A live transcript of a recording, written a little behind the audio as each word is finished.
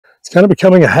It's kind of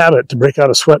becoming a habit to break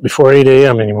out a sweat before 8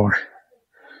 a.m. anymore.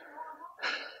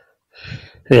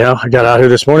 Anyhow, I got out here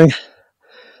this morning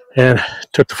and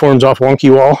took the forms off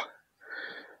wonky wall.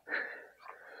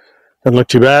 Doesn't look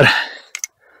too bad.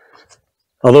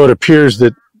 Although it appears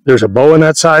that there's a bow on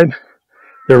that side,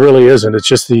 there really isn't. It's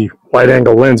just the wide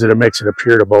angle lens that makes it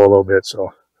appear to bow a little bit.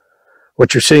 So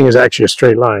what you're seeing is actually a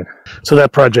straight line. So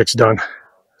that project's done.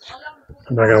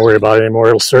 I'm not going to worry about it anymore.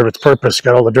 It'll serve its purpose.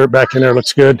 Got all the dirt back in there.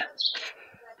 Looks good.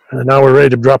 And now we're ready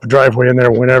to drop a driveway in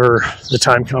there whenever the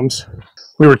time comes.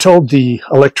 We were told the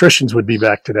electricians would be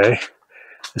back today.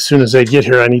 As soon as they get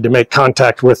here, I need to make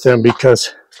contact with them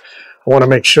because I want to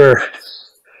make sure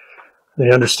they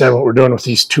understand what we're doing with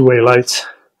these two-way lights.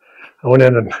 I went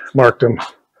in and marked them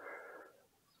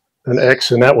an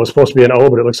X, and that was supposed to be an O,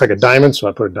 but it looks like a diamond, so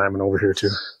I put a diamond over here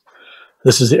too.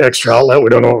 This is the extra outlet we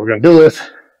don't know what we're going to do with.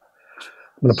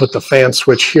 I'm going to put the fan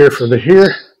switch here for the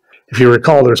here. If you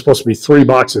recall, there's supposed to be 3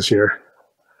 boxes here.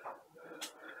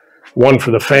 One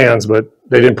for the fans, but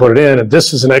they didn't put it in, and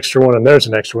this is an extra one, and there's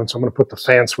an extra one, so I'm going to put the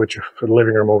fan switch for the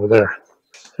living room over there.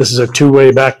 This is a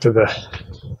two-way back to the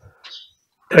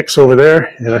X over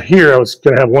there, and here I was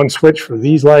going to have one switch for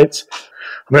these lights.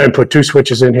 I'm going to put 2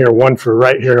 switches in here, one for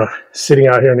right here, sitting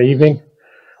out here in the evening,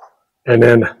 and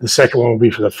then the second one will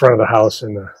be for the front of the house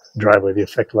and the driveway, the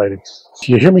effect lighting.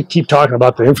 You hear me keep talking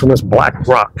about the infamous Black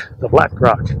Rock, the Black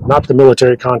Rock, not the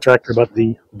military contractor, but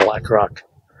the Black Rock.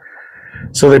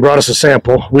 So they brought us a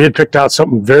sample. We had picked out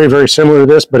something very, very similar to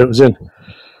this, but it was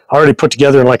already put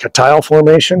together in like a tile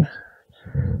formation.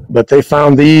 But they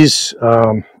found these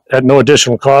at no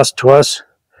additional cost to us.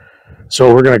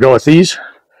 So we're going to go with these.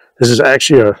 This is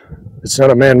actually it's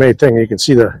not a man-made thing. You can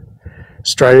see the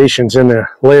striations in the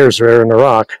layers there in the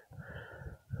rock.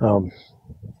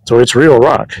 So it's real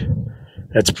rock.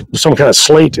 It's some kind of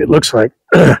slate, it looks like.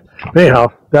 Anyhow,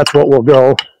 that's what will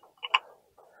go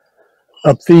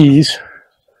up these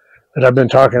that I've been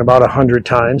talking about 100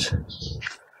 times.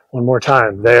 One more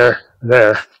time. There,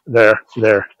 there, there,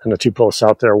 there, and the 2 posts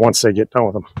out there once they get done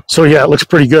with them. So yeah, it looks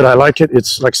pretty good. I like it.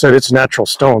 It's, like I said, it's natural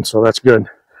stone, so that's good.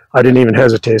 I didn't even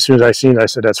hesitate. As soon as I seen it, I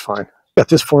said, that's fine. Got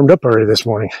this formed up already this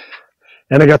morning.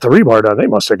 And I got the rebar done. They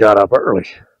must have got up early.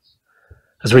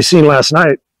 As we seen last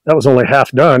night, that was only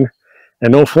half done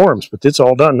and no forms, but it's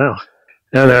all done now.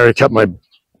 And I already cut my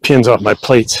pins off my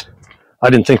plates. I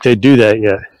didn't think they'd do that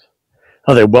yet.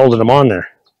 Oh, they welded them on there.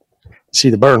 See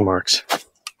the burn marks.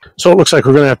 So it looks like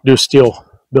we're going to have to do steel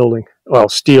building. Well,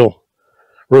 steel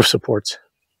roof supports.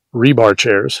 Rebar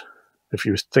chairs. If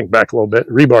you think back a little bit,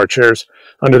 rebar chairs.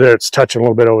 Under there, it's touching a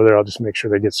little bit over there. I'll just make sure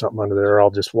they get something under there, or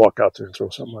I'll just walk out there and throw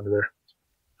something under there.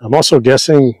 I'm also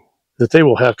guessing that they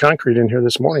will have concrete in here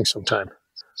this morning sometime.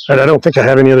 And I don't think I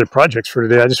have any other projects for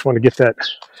today. I just want to get that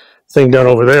thing done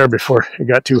over there before it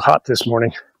got too hot this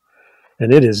morning.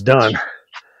 And it is done.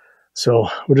 So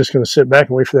we're just going to sit back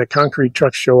and wait for that concrete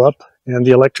truck to show up and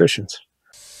the electricians.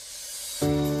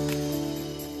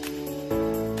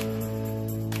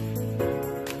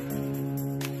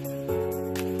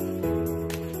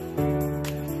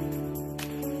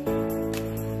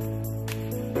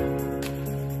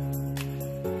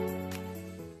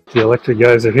 The electric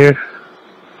guys are here,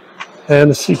 and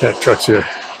the CPAC truck's here.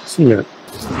 Cement.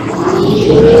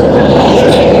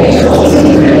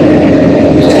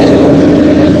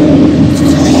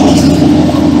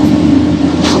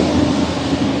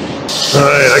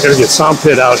 Alright, I gotta get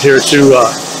Sompit out here to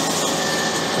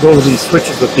go over these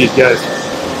switches with these guys.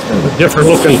 It's kind of a different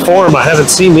looking form. I haven't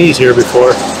seen these here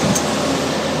before.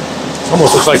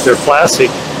 Almost looks like they're plastic,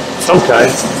 some kind.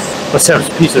 Let's have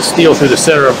a piece of steel through the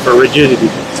center of for rigidity.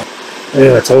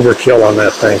 Yeah, it's overkill on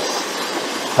that thing.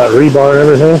 Rebar and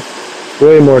everything.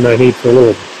 Way more than I need for a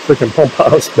little freaking pump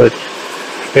house, but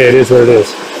hey, it is what it is.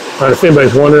 Alright, if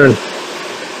anybody's wondering,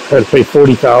 I had to pay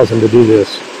 $40,000 to do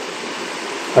this.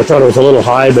 I thought it was a little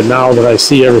high, but now that I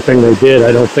see everything they did,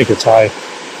 I don't think it's high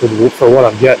for what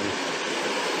I'm getting.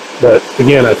 But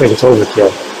again, I think it's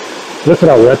overkill. Look at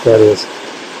how wet that is.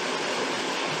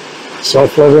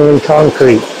 Self-leveling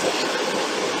concrete.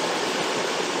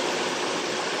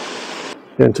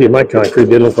 Guarantee my concrete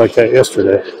didn't look like that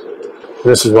yesterday.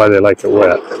 This is why they like it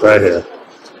wet, right here.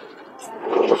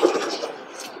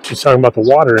 She's talking about the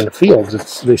water in the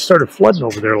fields. They started flooding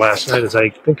over there last night, as I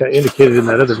think I indicated in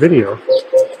that other video.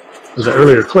 It was an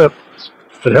earlier clip.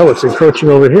 But hell, it's encroaching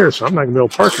over here, so I'm not going to be able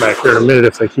to park back there in a minute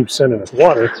if they keep sending us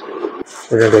water.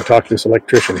 We're going to go talk to this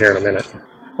electrician here in a minute.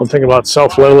 One thing about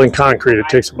self-leveling concrete, it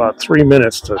takes about 3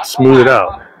 minutes to smooth it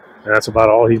out. And that's about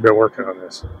all he's been working on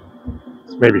this.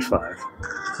 maybe 5.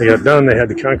 They got done. They had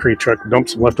the concrete truck dump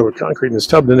some leftover concrete in this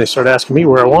tub. Then they started asking me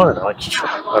where I wanted it. I'm like,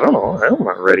 I don't know. I'm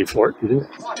not ready for it. You didn't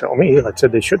tell me. I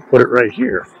said they should put it right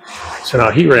here. So now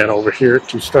he ran over here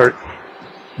to start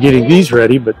getting these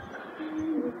ready, but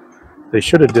they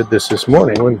should have did this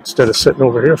morning instead of sitting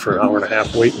over here for an hour and a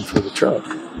half waiting for the truck.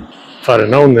 If I'd have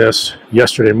known this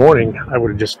yesterday morning, I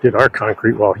would have just did our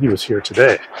concrete while he was here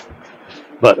today.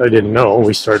 But I didn't know.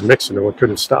 We started mixing and we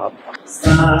couldn't stop.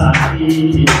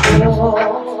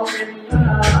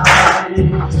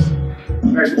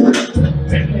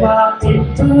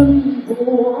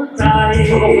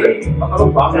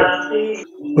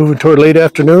 Moving toward late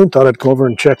afternoon, thought I'd go over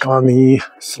and check on the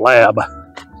slab.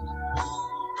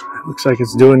 Looks like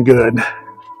it's doing good.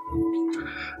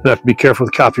 I have to be careful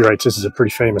with copyrights. This is a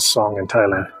pretty famous song in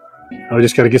Thailand. I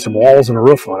just got to get some walls and a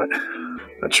roof on it.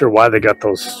 Not sure why they got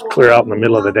those clear out in the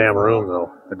middle of the damn room,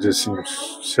 though. It just seems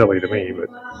silly to me, but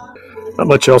not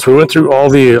much else. We went through all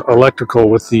the electrical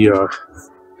with the, I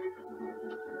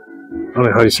don't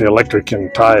know how you say electric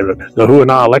in Thai, but the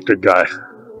Huana electric guy.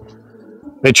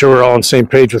 Made sure we're all on the same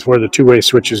page with where the two-way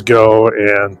switches go,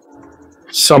 and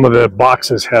some of the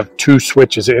boxes have 2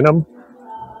 switches in them,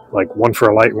 like one for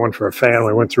a light, one for a fan.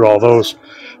 We went through all those.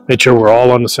 Made sure we're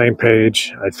all on the same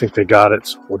page. I think they got it,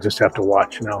 so we'll just have to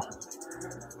watch now.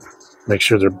 Make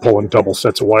sure they're pulling double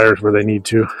sets of wires where they need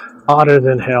to. Hotter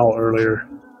than hell earlier.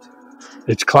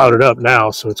 It's clouded up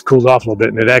now, so it's cooled off a little bit,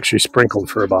 and it actually sprinkled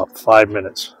for about 5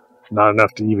 minutes. Not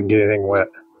enough to even get anything wet.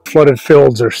 Flooded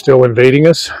fields are still invading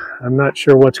us. I'm not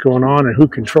sure what's going on and who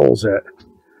controls that.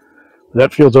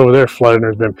 That field's over there flooded.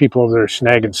 There's been people over there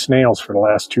snagging snails for the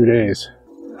last 2 days.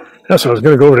 Yeah, so I was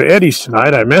going to go over to Eddie's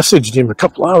tonight. I messaged him a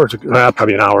couple hours ago,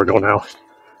 probably an hour ago now.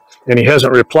 And he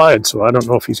hasn't replied, so I don't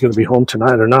know if he's going to be home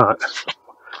tonight or not.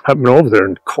 Haven't been over there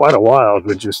in quite a while,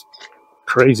 but just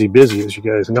crazy busy, as you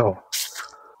guys know.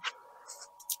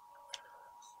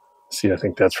 See, I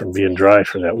think that's from being dry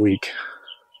for that week.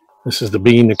 This is the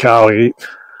bean the cow ate.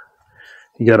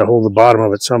 He got a hold of the bottom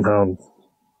of it somehow and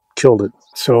killed it.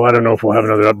 So I don't know if we'll have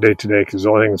another update today, because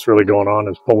the only thing that's really going on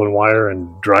is pulling wire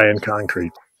and drying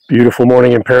concrete. Beautiful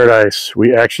morning in Paradise.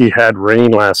 We actually had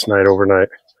rain last night overnight.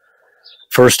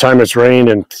 First time it's rained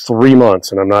in 3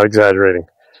 months, and I'm not exaggerating.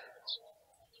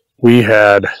 We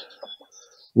had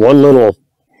one little,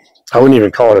 I wouldn't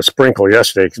even call it a sprinkle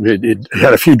yesterday. It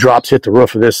had a few drops hit the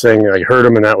roof of this thing. I heard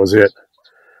them, and that was it.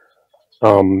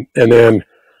 And then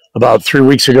about 3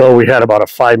 weeks ago, we had about a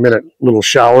 5-minute little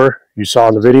shower you saw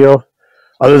in the video.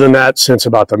 Other than that, since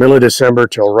about the middle of December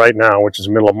till right now, which is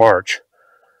the middle of March,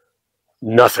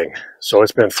 nothing. So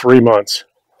it's been 3 months.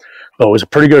 But it was a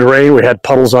pretty good rain. We had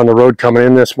puddles on the road coming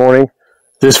in this morning.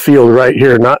 This field right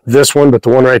here, not this one, but the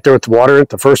one right there with the water in it,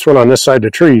 the first one on this side of the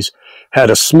trees,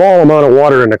 had a small amount of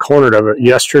water in the corner of it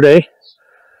yesterday.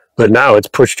 But now it's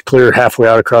pushed clear halfway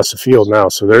out across the field now.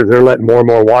 So they're letting more and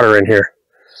more water in here.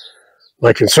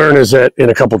 My concern is that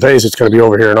in a couple of days, it's going to be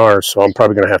over here in ours. So I'm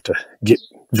probably going to have to get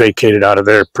vacated out of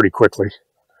there pretty quickly.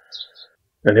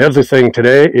 And the other thing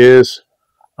today is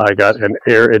I got an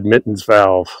air admittance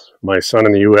valve. My son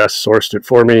in the U.S. sourced it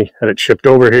for me, had it shipped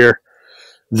over here.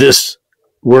 This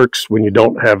works when you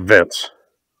don't have vents.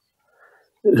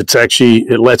 It's actually,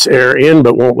 it lets air in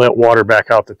but won't let water back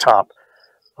out the top.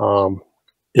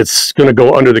 It's going to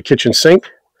go under the kitchen sink,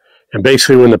 and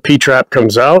basically when the P-trap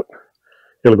comes out,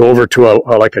 it'll go over to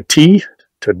like a T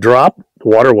to drop. The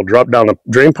water will drop down the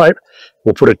drain pipe.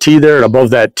 We'll put a T there, and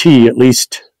above that T, at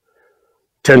least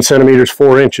 10 centimeters,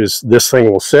 4 inches, this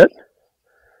thing will sit.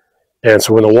 And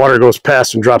so when the water goes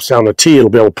past and drops down the T,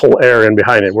 it'll be able to pull air in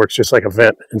behind it. It works just like a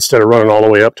vent instead of running all the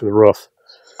way up to the roof.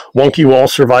 Wonky wall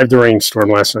survived the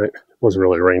rainstorm last night. It wasn't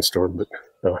really a rainstorm, but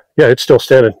yeah, it's still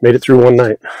standing. Made it through one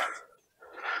night.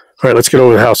 All right, let's get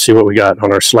over to the house, see what we got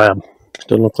on our slab.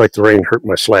 Doesn't look like the rain hurt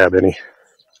my slab any.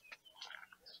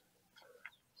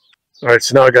 All right,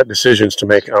 so now I got decisions to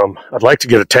make. I'd like to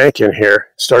get a tank in here,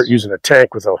 start using a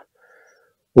tank with a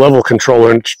level controller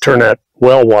and turn that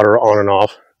well water on and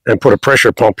off, and put a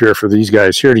pressure pump here for these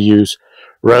guys here to use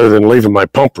rather than leaving my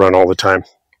pump run all the time.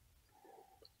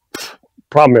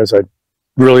 Problem is I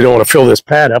really don't want to fill this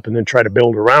pad up and then try to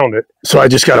build around it. So I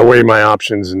just got to weigh my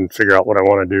options and figure out what I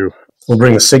want to do. We'll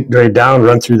bring the sink drain down,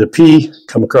 run through the P,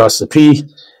 come across the P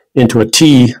into a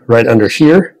T right under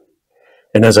here.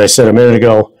 And as I said a minute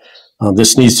ago,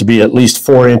 this needs to be at least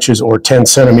 4 inches or 10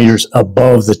 centimeters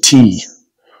above the T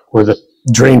where the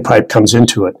drain pipe comes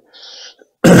into it.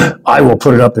 I will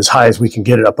put it up as high as we can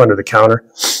get it up under the counter,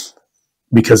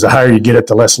 because the higher you get it,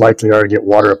 the less likely you are to get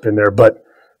water up in there. But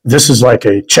this is like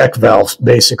a check valve,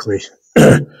 basically.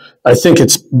 I think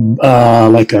it's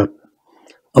like a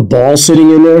ball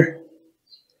sitting in there.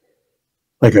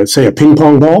 like say a ping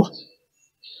pong ball,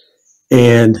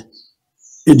 and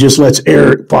it just lets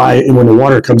air fly, and when the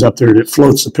water comes up there, it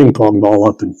floats the ping pong ball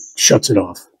up and shuts it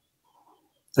off.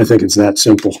 I think it's that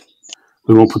simple.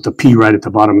 We won't put the P right at the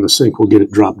bottom of the sink. We'll get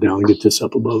it dropped down and get this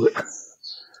up above it.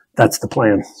 That's the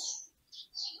plan.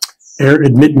 Air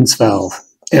Admittance Valve,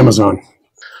 Amazon.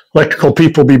 Electrical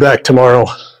people will be back tomorrow.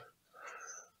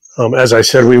 As I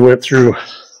said, we went through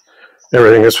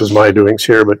everything. This was my doings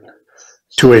here, but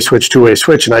two-way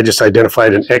switch, and I just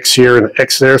identified an X here and an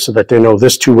X there so that they know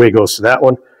this two-way goes to that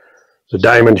one. The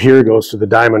diamond here goes to the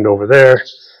diamond over there.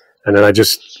 And then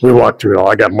we walked through it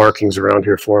all. I got markings around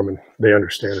here for them, and they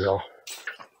understand it all.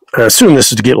 I assume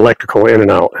this is to get electrical in and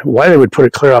out. Why they would put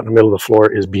it clear out in the middle of the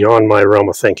floor is beyond my realm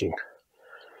of thinking.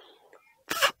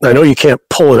 I know you can't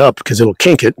pull it up because it'll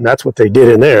kink it, and that's what they did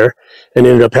in there, and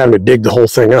ended up having to dig the whole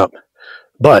thing up.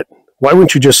 But why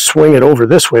wouldn't you just swing it over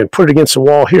this way and put it against the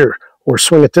wall here, or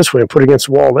swing it this way and put it against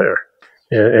the wall there?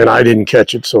 And I didn't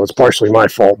catch it, so it's partially my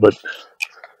fault, but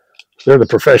they're the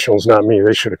professionals, not me.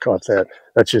 They should have caught that.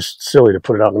 That's just silly to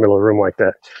put it out in the middle of the room like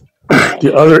that.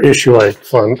 The other issue I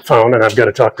found, and I've got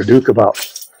to talk to Duke about.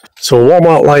 So wall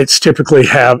mount lights typically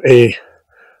have a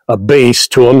base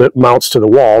to them that mounts to the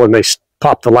wall, and they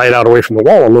pop the light out away from the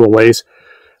wall a little ways,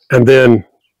 and then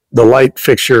the light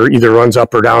fixture either runs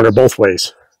up or down or both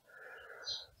ways.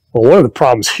 Well, one of the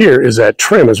problems here is that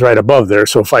trim is right above there,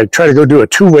 so if I try to go do a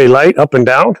two-way light up and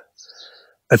down,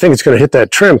 I think it's going to hit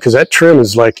that trim, because that trim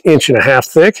is like 1.5 inches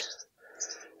thick,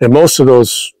 and most of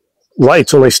those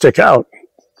lights only stick out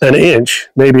 1 inch,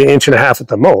 maybe 1.5 inches at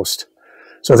the most.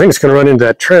 So I think it's going to run into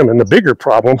that trim, and the bigger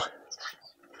problem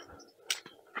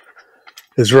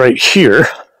is right here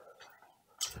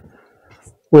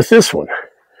with this one.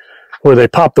 Where they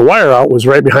popped the wire out was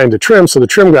right behind the trim, so the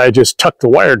trim guy just tucked the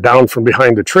wire down from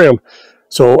behind the trim.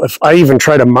 So if I even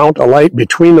try to mount a light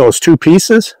between those two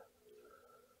pieces,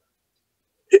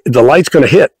 the light's going to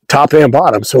hit top and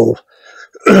bottom. So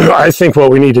I think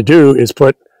what we need to do is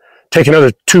take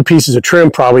another 2 pieces of trim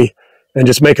probably and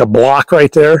just make a block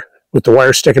right there with the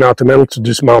wire sticking out the middle to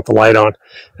just mount the light on,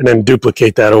 and then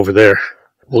duplicate that over there.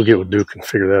 We'll get with Duke and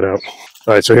figure that out.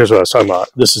 All right, so here's what I was talking about.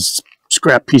 This is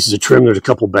scrap pieces of trim. There's a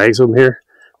couple bags of them here.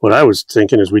 What I was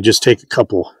thinking is we just take a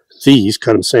couple of these,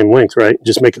 cut them same length, right?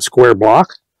 Just make a square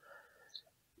block,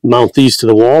 mount these to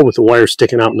the wall with the wire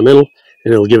sticking out in the middle,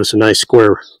 and it'll give us a nice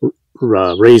square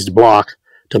raised block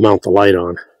to mount the light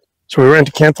on. So we ran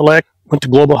to Cantelec, went to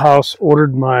Global House,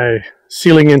 ordered my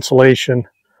ceiling insulation.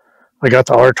 I got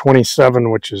the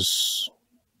R27, which is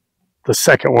the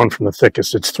second one from the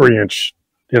thickest. It's 3-inch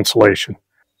insulation.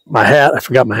 My hat, I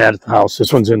forgot my hat at the house.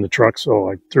 This one's in the truck,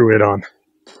 so I threw it on.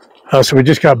 So we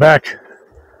just got back.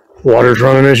 Water's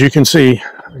running, as you can see.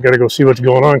 I got to go see what's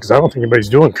going on, because I don't think anybody's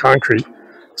doing concrete.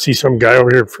 See some guy over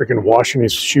here freaking washing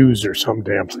his shoes or some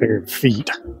damn thing, or feet.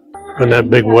 In that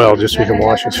big well, just so he can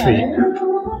wash his feet.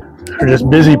 They're just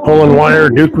busy pulling wire.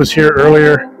 Duke was here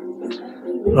earlier.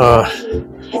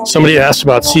 Somebody asked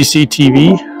about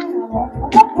CCTV.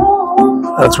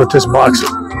 That's what this box is.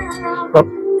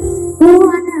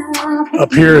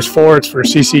 Up here is for. It's for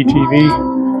CCTV.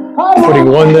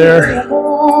 Putting one there.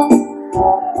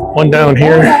 One down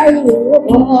here.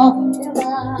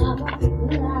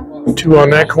 2 on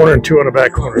that corner and 2 on the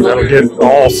back corner. That'll get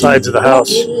all sides of the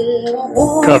house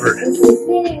covered.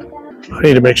 I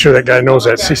need to make sure that guy knows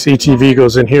that CCTV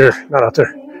goes in here, not out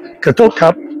there. Katok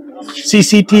cup.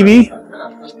 CCTV.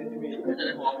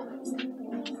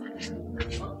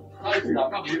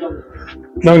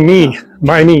 Nung ni.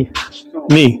 My ni.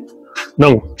 Ni.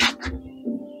 Nung.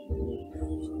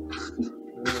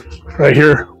 Right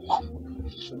here.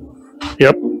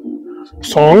 Yep.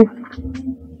 Song.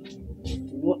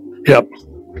 Yep.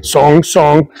 Song,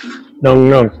 song. Nung,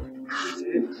 nung.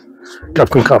 Cup,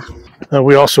 cup.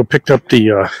 We also picked up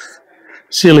the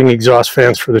ceiling exhaust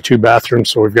fans for the 2 bathrooms,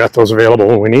 so we've got those available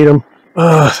when we need them.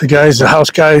 The house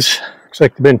guys, looks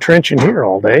like they've been trenching here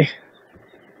all day.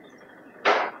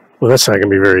 Well, that's not going to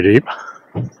be very deep.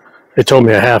 They told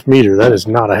me a 1/2 meter. That is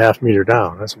not a 1/2 meter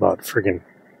down. That's about friggin'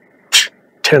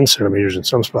 10 centimeters in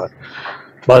some spot.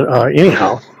 But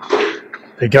anyhow,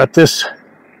 they got this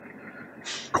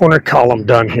corner column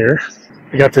done here.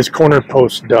 They got this corner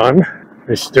post done.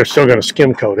 They're still going to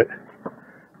skim coat it,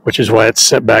 which is why it's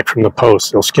set back from the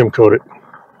post. They'll skim coat it.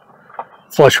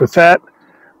 Flush with that,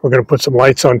 we're going to put some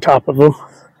lights on top of them.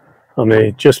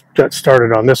 They just got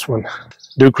started on this one.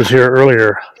 Duke was here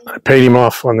earlier. I paid him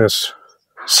off on this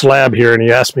slab here, and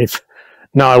he asked me if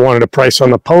now I wanted a price on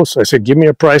the post. I said, give me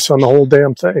a price on the whole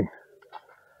damn thing.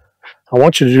 I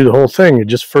want you to do the whole thing. The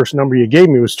just first number you gave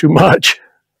me was too much.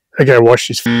 That guy washed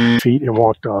his feet and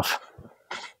walked off.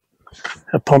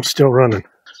 That pump's still running.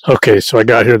 Okay, so I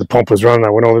got here. The pump was running. I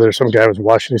went over there. Some guy was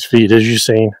washing his feet, as you've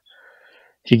seen.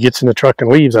 He gets in the truck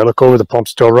and leaves. I look over. The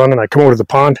pump's still running. I come over to the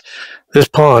pond. This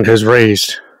pond has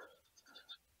raised,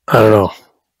 I don't know.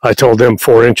 I told them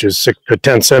 4 inches,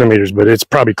 10 centimeters, but it's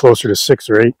probably closer to 6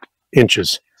 or 8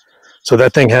 inches. So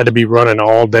that thing had to be running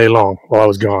all day long while I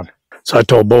was gone. So I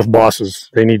told both bosses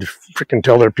they need to freaking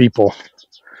tell their people,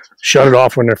 shut it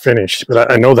off when they're finished.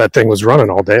 But I know that thing was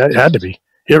running all day. It had to be.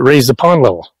 It raised the pond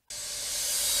level.